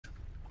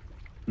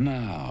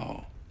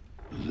Now,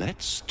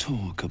 let's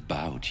talk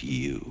about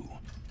you.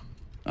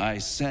 I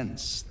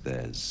sense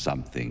there's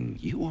something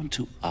you want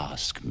to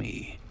ask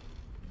me.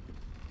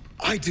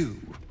 I do.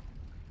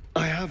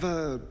 I have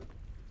a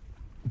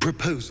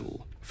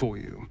proposal for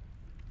you.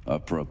 A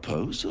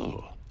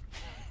proposal?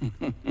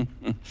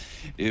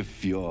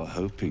 If you're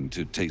hoping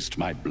to taste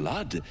my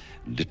blood,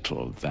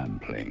 little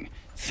vampling,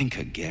 think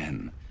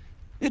again.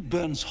 It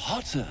burns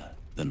hotter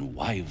than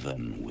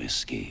wyvern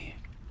whiskey.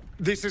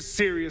 This is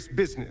serious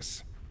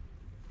business.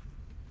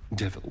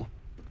 Devil.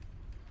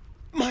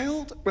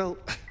 Well,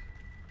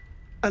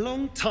 a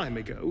long time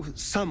ago,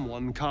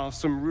 someone carved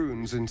some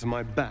runes into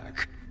my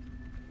back.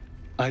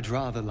 I'd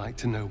rather like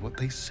to know what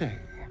they say.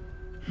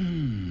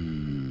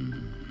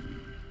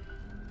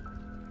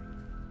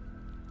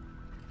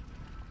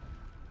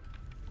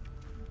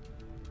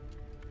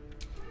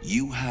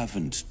 You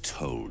haven't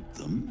told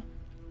them?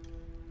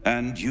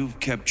 And you've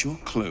kept your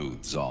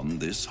clothes on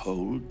this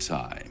whole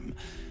time.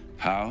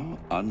 How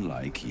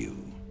unlike you.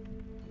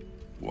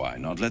 Why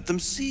not let them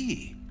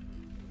see?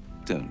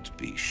 Don't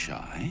be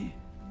shy.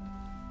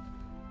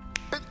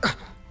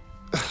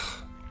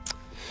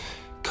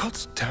 God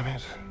damn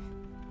it.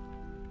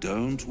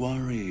 Don't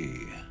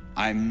worry.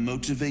 I'm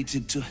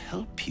motivated to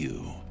help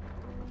you.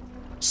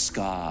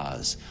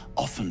 Scars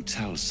often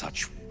tell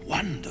such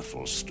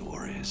wonderful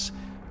stories.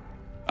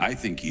 I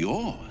think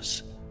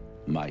yours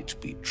might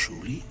be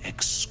truly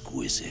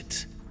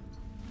exquisite.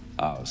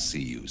 I'll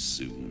see you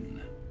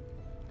soon.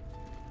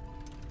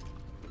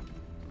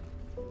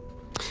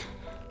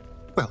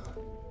 Well,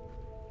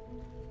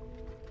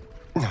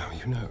 now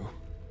you know.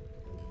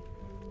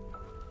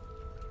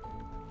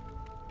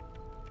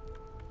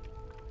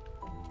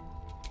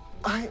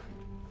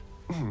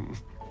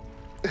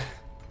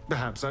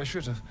 Perhaps I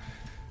should have.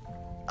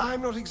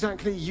 I'm not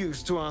exactly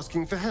used to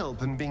asking for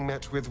help and being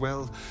met with,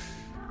 well,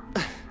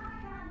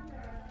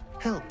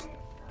 help.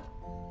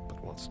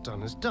 But what's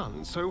done is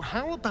done, so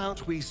how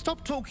about we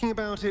stop talking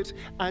about it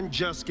and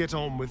just get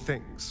on with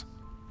things?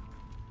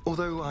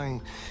 Although I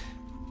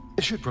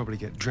should probably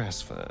get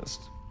dressed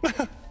first.